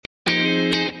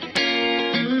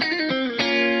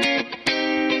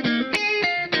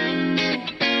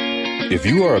If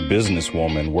you are a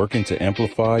businesswoman working to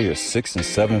amplify your 6- and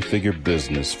 7-figure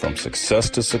business from success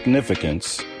to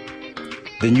significance,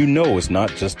 then you know it's not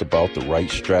just about the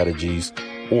right strategies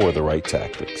or the right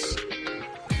tactics.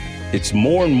 It's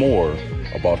more and more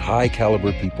about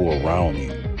high-caliber people around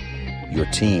you, your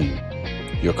team,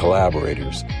 your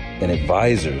collaborators, and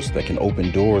advisors that can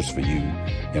open doors for you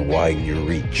and widen your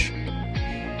reach.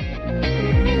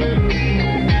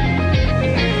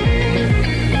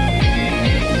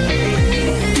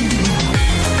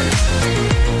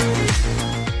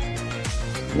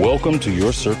 Welcome to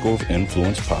your Circle of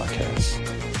Influence podcast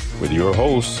with your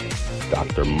hosts,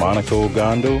 Dr. Monica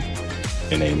Ogando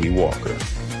and Amy Walker.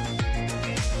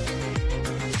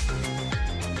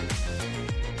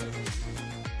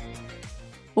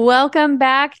 Welcome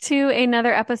back to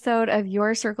another episode of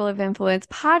Your Circle of Influence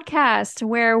podcast,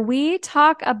 where we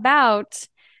talk about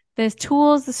the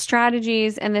tools, the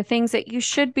strategies, and the things that you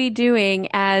should be doing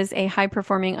as a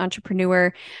high-performing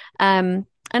entrepreneur, and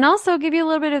also give you a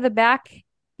little bit of the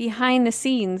behind the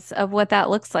scenes of what that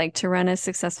looks like to run a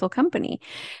successful company.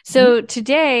 So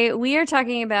today we are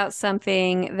talking about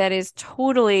something that is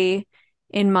totally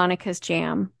in Monica's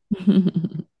jam.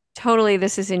 Totally,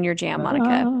 this is in your jam,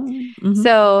 Monica.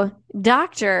 So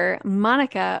Dr.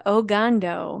 Monica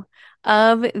Ogando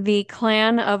of the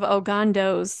clan of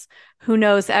Ogandos, who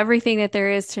knows everything that there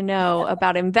is to know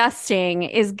about investing,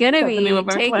 is going to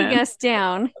be taking us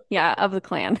down. Yeah, of the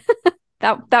clan.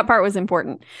 That part was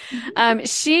important.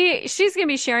 She's going to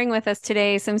be sharing with us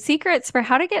today some secrets for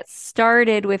how to get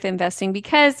started with investing,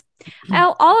 because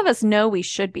all of us know we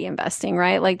should be investing,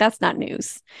 right? Like, that's not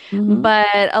news.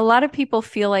 But a lot of people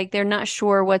feel like they're not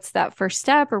sure what's that first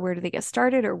step, or where do they get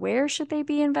started, or where should they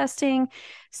be investing.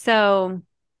 So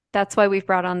that's why we've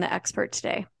brought on the expert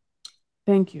today.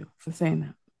 Thank you for saying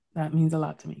that. That means a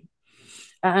lot to me.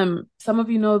 Some of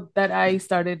you know that I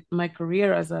started my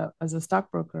career as a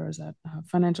stockbroker, as a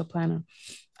financial planner,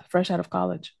 fresh out of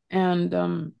college, and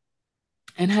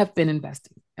have been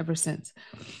investing ever since.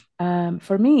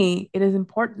 For me, it is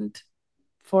important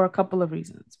for a couple of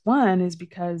reasons. One is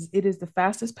because it is the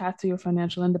fastest path to your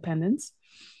financial independence.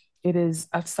 It is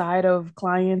outside of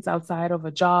clients, outside of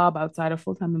a job, outside of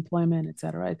full-time employment, et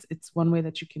cetera. It's one way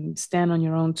that you can stand on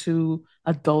your own two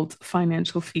adult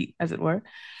financial feet, as it were.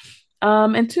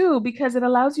 And two, because it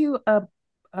allows you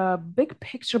a big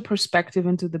picture perspective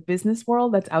into the business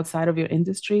world that's outside of your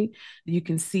industry. You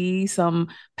can see some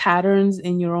patterns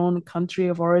in your own country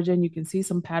of origin. You can see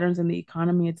some patterns in the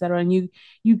economy, et cetera. And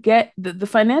you get the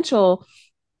financial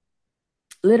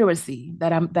literacy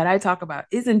that I talk about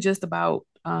isn't just about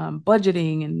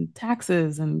budgeting and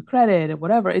taxes and credit or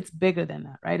whatever. It's bigger than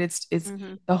that, right? It's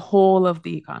the whole of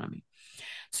the economy.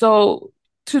 So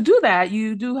to do that,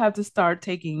 you do have to start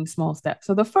taking small steps.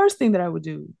 So the first thing that I would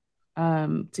do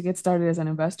to get started as an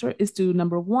investor is to,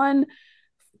 number one,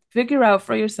 figure out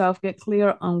for yourself, get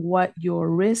clear on what your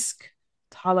risk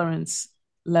tolerance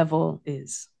level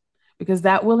is, because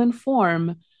that will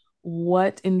inform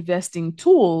what investing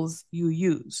tools you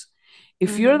use.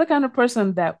 If you're the kind of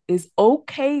person that is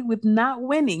okay with not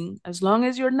winning, as long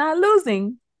as you're not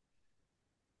losing,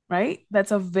 right?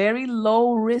 That's a very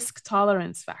low risk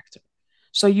tolerance factor.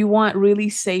 So you want really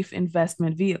safe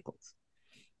investment vehicles,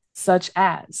 such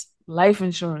as life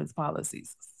insurance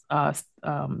policies,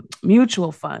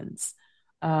 mutual funds,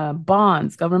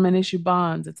 bonds, government issued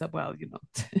bonds. It's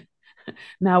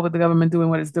now with the government doing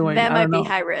what it's doing, that might be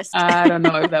high risk. I don't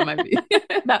know if that might be.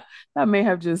 that may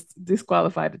have just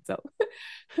disqualified itself.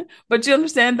 But you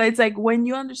understand that it's like when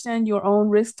you understand your own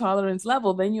risk tolerance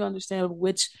level, then you understand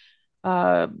which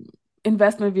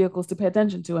investment vehicles to pay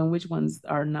attention to and which ones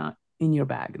are not in your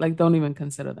bag. Like, don't even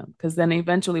consider them, because then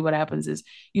eventually what happens is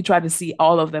you try to see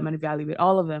all of them and evaluate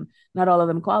all of them. Not all of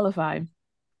them qualify.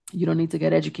 You don't need to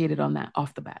get educated on that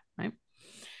off the bat, right?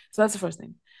 So that's the first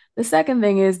thing. The second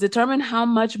thing is determine how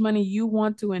much money you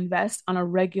want to invest on a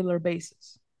regular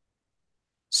basis.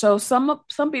 So some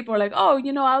people are like, oh,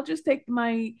 I'll just take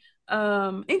my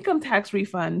income tax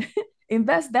refund,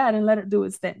 invest that, and let it do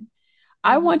its thing.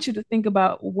 I want you to think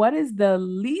about what is the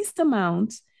least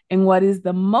amount and what is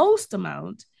the most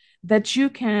amount that you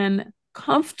can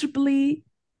comfortably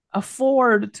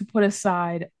afford to put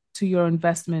aside to your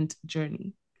investment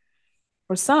journey.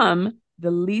 For some, the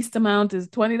least amount is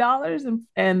 $20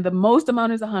 and the most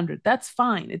amount is $100. That's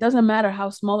fine. It doesn't matter how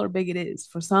small or big it is.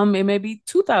 For some, it may be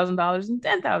 $2,000 and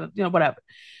 $10,000, whatever.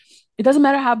 It doesn't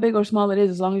matter how big or small it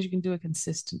is, as long as you can do it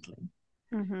consistently.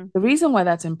 The reason why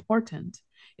that's important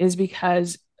is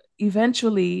because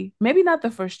eventually, maybe not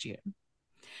the first year,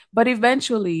 but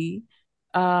eventually,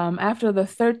 after the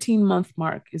 13-month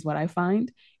mark is what I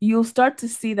find, you'll start to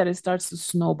see that it starts to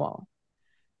snowball.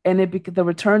 and the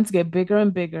returns get bigger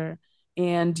and bigger,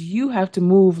 and you have to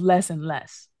move less and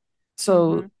less.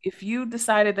 So if you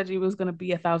decided that it was going to be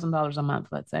 $1,000 a month,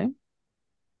 let's say,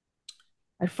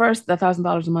 at first,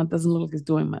 $1,000 a month doesn't look like it's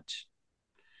doing much.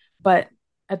 But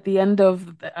at the end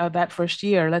of that first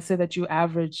year, let's say that you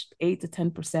averaged 8 to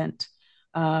 10%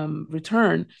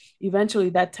 return. Eventually,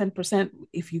 that 10%,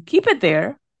 if you keep it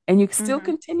there and you still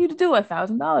continue to do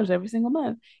 $1,000 every single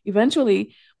month,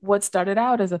 eventually, what started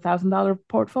out as $1,000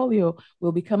 portfolio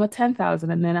will become a $10,000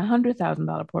 and then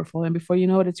 $100,000 portfolio. And before you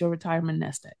know it, it's your retirement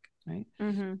nest egg, right?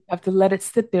 You have to let it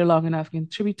sit there long enough,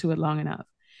 contribute to it long enough.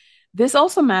 This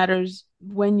also matters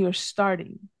when you're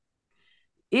starting.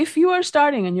 If you are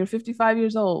starting and you're 55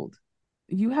 years old,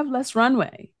 you have less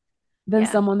runway than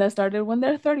someone that started when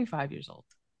they're 35 years old.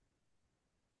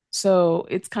 So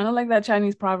it's kind of like that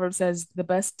Chinese proverb says, the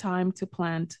best time to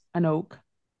plant an oak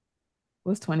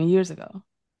was 20 years ago.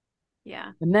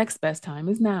 Yeah. The next best time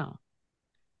is now.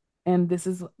 And this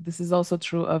is also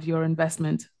true of your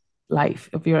investment life,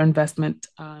 of your investment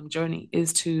journey,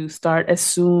 is to start as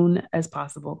soon as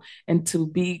possible and to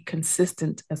be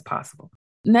consistent as possible.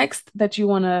 Next that you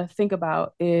want to think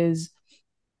about is,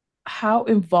 how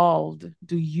involved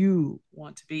do you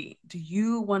want to be? Do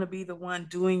you want to be the one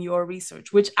doing your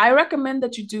research? Which I recommend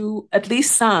that you do at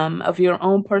least some of your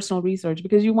own personal research,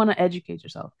 because you want to educate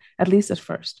yourself, at least at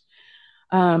first.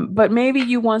 But maybe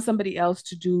you want somebody else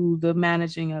to do the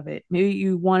managing of it. Maybe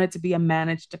you want it to be a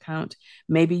managed account.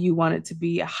 Maybe you want it to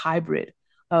be a hybrid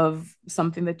of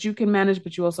something that you can manage,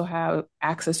 but you also have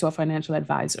access to a financial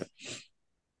advisor.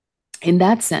 In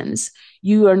that sense,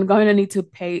 you are going to need to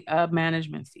pay a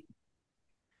management fee.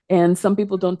 And some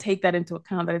people don't take that into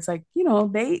account, that it's like,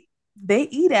 they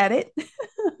eat at it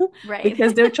right?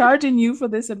 because they're charging you for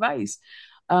this advice.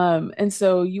 And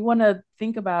so you want to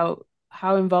think about,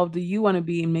 how involved do you want to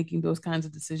be in making those kinds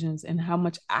of decisions, and how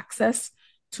much access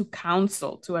to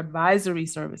counsel, to advisory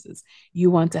services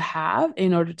you want to have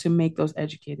in order to make those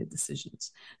educated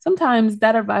decisions. Sometimes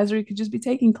that advisory could just be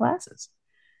taking classes.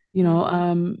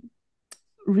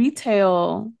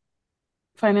 Retail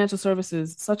financial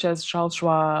services such as Charles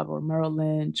Schwab or Merrill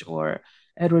Lynch or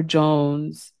Edward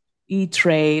Jones,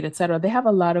 E-Trade, et cetera, they have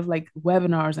a lot of like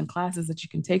webinars and classes that you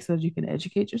can take so that you can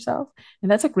educate yourself. And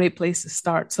that's a great place to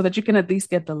start, so that you can at least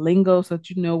get the lingo, so that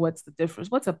you know what's the difference.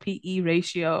 What's a PE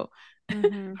ratio,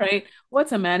 right?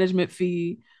 What's a management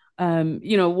fee?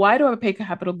 Why do I pay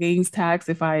capital gains tax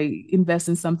if I invest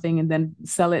in something and then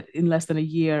sell it in less than a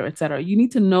year, et cetera? You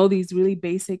need to know these really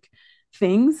basic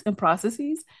things and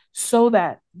processes, so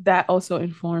that also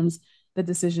informs the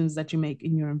decisions that you make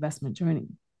in your investment journey.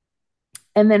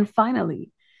 And then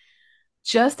finally,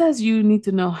 just as you need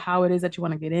to know how it is that you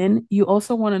want to get in, you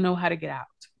also want to know how to get out.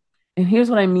 And here's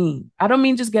what I mean. I don't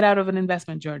mean just get out of an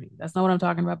investment journey. That's not what I'm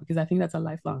talking about, because I think that's a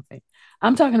lifelong thing.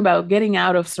 I'm talking about getting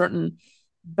out of certain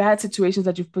bad situations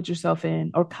that you've put yourself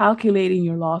in, or calculating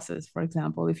your losses. For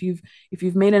example, if you've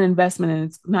made an investment and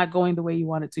it's not going the way you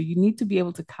want it to, you need to be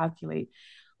able to calculate,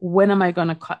 when am I going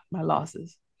to cut my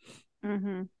losses?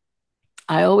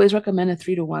 I always recommend a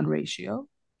 3-to-1 ratio.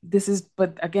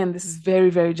 But again, this is very,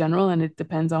 very general, and it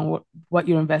depends on what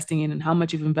you're investing in and how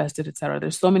much you've invested, et cetera.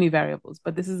 There's so many variables,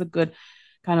 but this is a good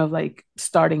kind of like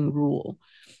starting rule.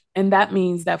 And that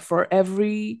means that for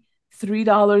every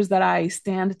 $3 that I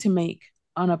stand to make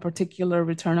on a particular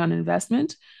return on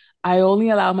investment, I only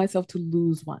allow myself to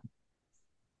lose one,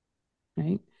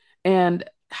 right? And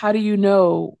how do you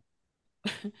know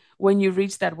when you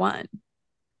reach that one?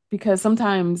 Because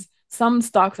sometimes some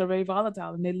stocks are very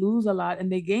volatile and they lose a lot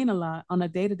and they gain a lot on a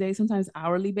day-to-day, sometimes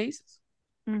hourly basis.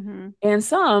 And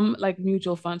some, like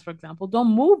mutual funds, for example,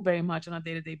 don't move very much on a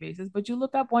day-to-day basis, but you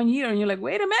look up 1 year and you're like,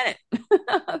 wait a minute,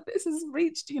 this is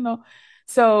reached,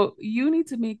 So you need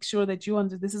to make sure that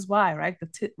this is why, right?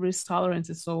 The risk tolerance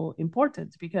is so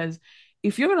important, because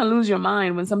if you're going to lose your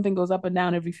mind when something goes up and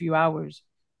down every few hours,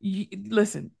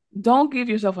 listen, don't give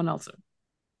yourself an ulcer.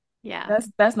 Yeah.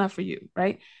 That's not for you,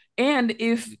 right? And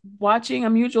if watching a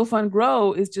mutual fund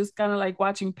grow is just kind of like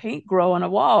watching paint grow on a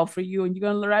wall for you, and you're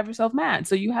going to drive yourself mad.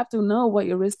 So you have to know what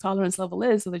your risk tolerance level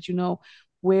is, so that you know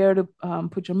where to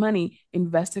put your money,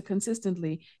 invest it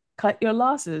consistently, cut your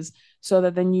losses, so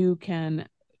that then you can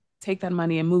take that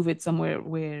money and move it somewhere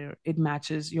where it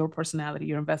matches your personality,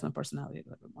 your investment personality a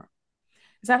little bit more.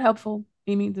 Is that helpful,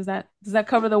 Amy? Does that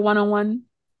cover the one-on-one?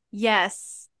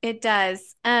 Yes, it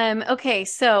does. Okay,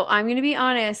 so I'm going to be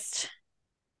honest.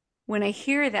 When I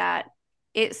hear that,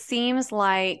 it seems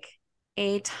like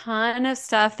a ton of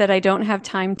stuff that I don't have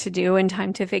time to do and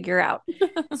time to figure out.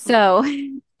 So,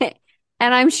 and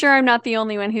I'm sure I'm not the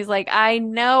only one who's like, I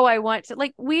know I want to,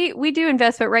 like, we do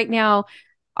invest, but right now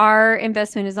our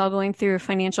investment is all going through a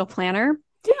financial planner.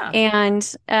 Yeah.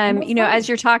 And, And you know, as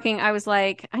you're talking, I was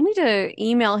like, I need to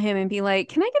email him and be like,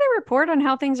 can I get a report on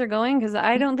how things are going? Because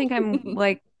I don't think I'm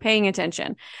like paying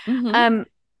attention. Mm-hmm. Um,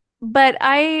 but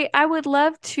I would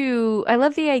love to, I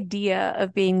love the idea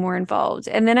of being more involved.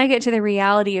 And then I get to the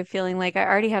reality of feeling like I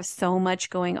already have so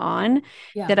much going on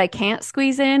Yeah. that I can't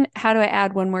squeeze in. How do I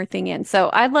add one more thing in?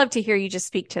 So I'd love to hear you just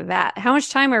speak to that. How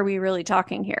much time are we really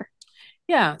talking here?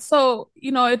 Yeah. So,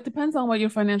 it depends on what your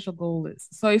financial goal is.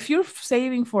 So if you're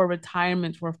saving for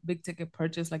retirement for a big ticket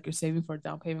purchase, like you're saving for a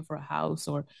down payment for a house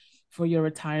or for your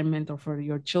retirement or for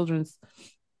your children's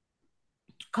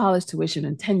college tuition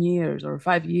in 10 years or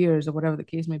 5 years or whatever the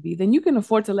case may be, then you can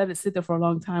afford to let it sit there for a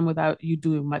long time without you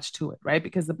doing much to it, right?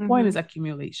 Because the point is Mm-hmm.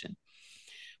 accumulation.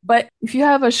 But if you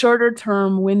have a shorter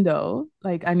term window,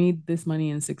 like I need this money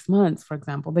in 6 months, for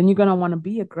example, then you're going to want to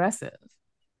be aggressive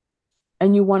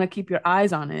and you want to keep your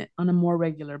eyes on it on a more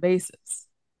regular basis.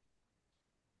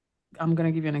 I'm going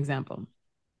to give you an example.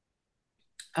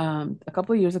 A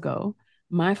couple of years ago,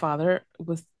 my father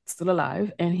was still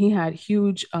alive and he had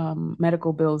huge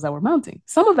medical bills that were mounting.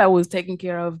 Some of that was taken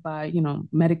care of by,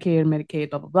 Medicare,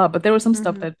 Medicaid, blah, blah, blah. But there was some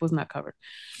stuff Mm-hmm. that was not covered.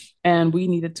 And we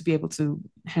needed to be able to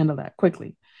handle that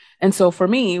quickly. And so for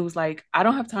me, it was like, I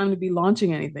don't have time to be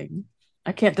launching anything.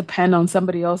 I can't depend on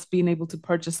somebody else being able to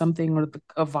purchase something or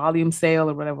a volume sale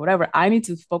or whatever. I need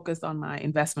to focus on my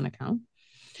investment account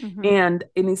Mm-hmm. and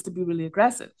it needs to be really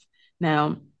aggressive.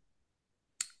 Now,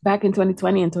 back in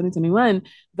 2020 and 2021,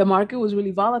 the market was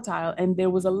really volatile and there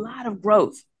was a lot of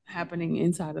growth happening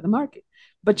inside of the market.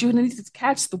 But you needed to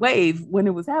catch the wave when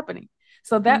it was happening.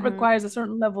 So that Mm-hmm. requires a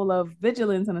certain level of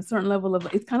vigilance and a certain level of,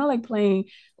 it's kind of like playing,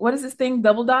 what is this thing?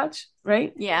 Double dutch,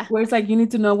 right? Yeah. Where it's like you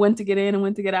need to know when to get in and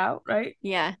when to get out, right?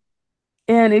 Yeah.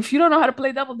 And if you don't know how to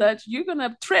play double dutch, you're going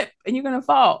to trip and you're going to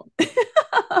fall,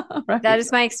 That right?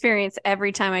 is my experience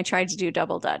every time I tried to do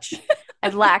double dutch. I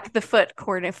lack the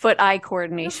foot-eye Foot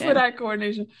coordination. eye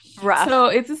coordination. So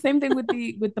Rough. it's the same thing with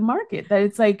the market, that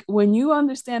it's like when you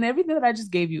understand everything that I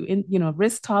just gave you in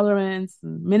risk tolerance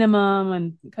and minimum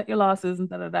and cut your losses and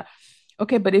da da da.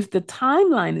 Okay, but if the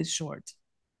timeline is short,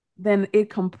 then it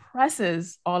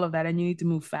compresses all of that and you need to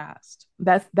move fast.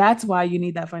 That's why you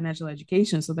need that financial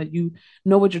education so that you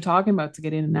know what you're talking about to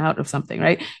get in and out of something,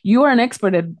 right? You are an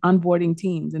expert at onboarding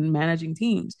teams and managing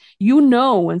teams. You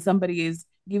know when somebody is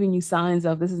giving you signs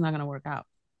of this is not going to work out.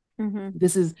 Mm-hmm.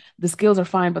 This is the skills are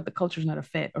fine, but the culture is not a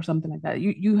fit or something like that.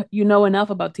 You know enough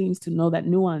about teams to know that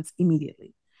nuance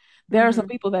immediately. There are some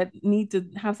Mm-hmm. people that need to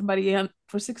have somebody in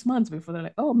for 6 months before they're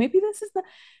like, oh, maybe this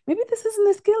isn't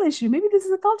a skill issue. Maybe this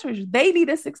is a culture issue. They need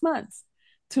 6 months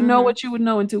to know Mm-hmm. what you would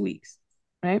know in 2 weeks,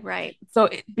 right? Right. So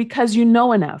because you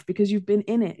know enough, because you've been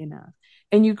in it enough,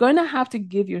 and you're going to have to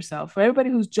give yourself, for everybody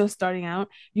who's just starting out,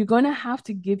 you're going to have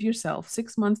to give yourself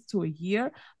 6 months to a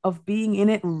year of being in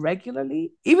it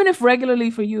regularly, even if regularly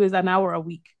for you is an hour a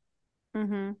week.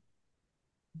 Mm-hmm.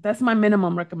 That's my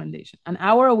minimum recommendation. An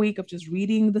hour a week of just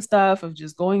reading the stuff, of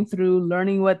just going through,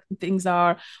 learning what things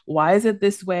are. Why is it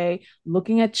this way?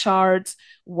 Looking at charts.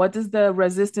 What does the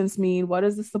resistance mean? What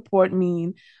does the support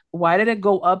mean? Why did it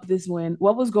go up this when?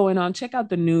 What was going on? Check out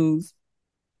the news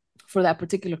for that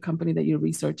particular company that you're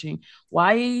researching.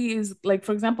 Why is, like,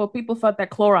 for example, people thought that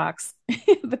Clorox,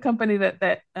 the company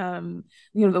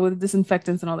with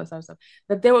disinfectants and all that sort of stuff,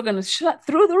 that they were going to shut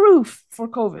through the roof for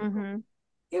COVID. Mm-hmm.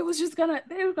 It was just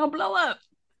they were gonna blow up.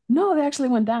 No, they actually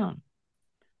went down.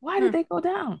 Why did Hmm. they go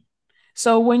down?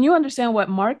 So when you understand what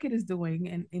market is doing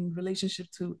and in relationship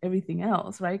to everything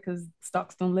else, right? Because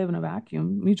stocks don't live in a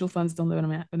vacuum, mutual funds don't live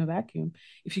in a vacuum.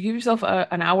 If you give yourself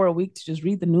an hour a week to just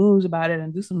read the news about it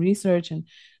and do some research and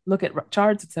look at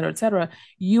charts, et cetera,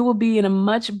 you will be in a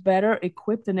much better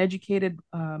equipped and educated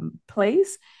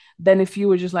place than if you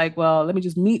were just like, well, let me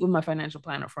just meet with my financial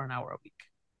planner for an hour a week,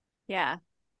 Yeah.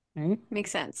 right?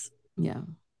 Makes sense. Yeah.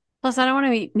 Plus, I don't want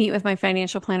to meet with my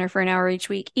financial planner for an hour each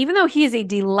week, even though he is a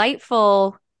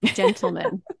delightful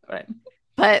gentleman. Right.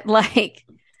 But like,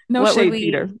 No what would shade, we?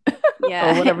 Peter, or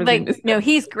Yeah, whatever his name like is. no,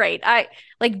 he's great. I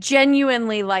like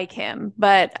genuinely like him,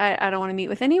 but I don't want to meet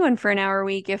with anyone for an hour a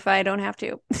week if I don't have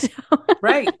to.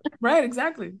 Right, right,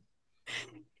 exactly.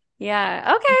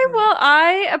 Yeah. Okay. Well,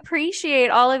 I appreciate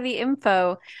all of the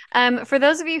info. For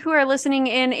those of you who are listening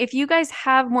in, if you guys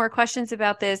have more questions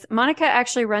about this, Monica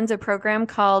actually runs a program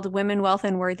called Women, Wealth,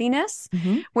 and Worthiness,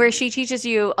 Mm-hmm. where she teaches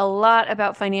you a lot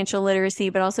about financial literacy,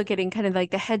 but also getting kind of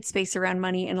like the headspace around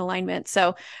money and alignment.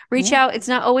 So reach Yeah. out. It's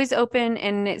not always open,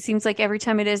 and it seems like every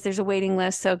time it is, there's a waiting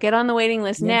list. So get on the waiting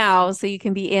list Yes, now so you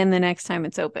can be in the next time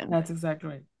it's open. that's exactly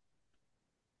right.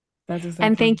 That's And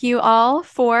exactly. thank you all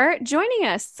for joining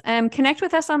us. Connect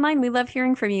with us online. We love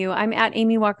hearing from you. I'm at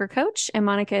Amy Walker Coach, and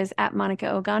Monica is at Monica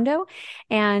Ogando.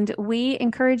 And we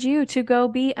encourage you to go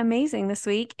be amazing this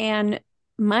week and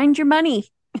mind your money.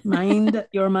 Mind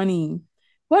your money.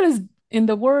 What is, in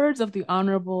the words of the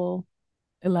Honorable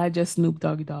Elijah Snoop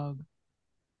Doggy Dog,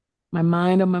 my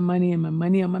mind on my money and my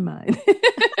money on my mind.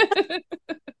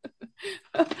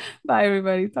 Bye,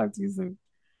 everybody. Talk to you soon.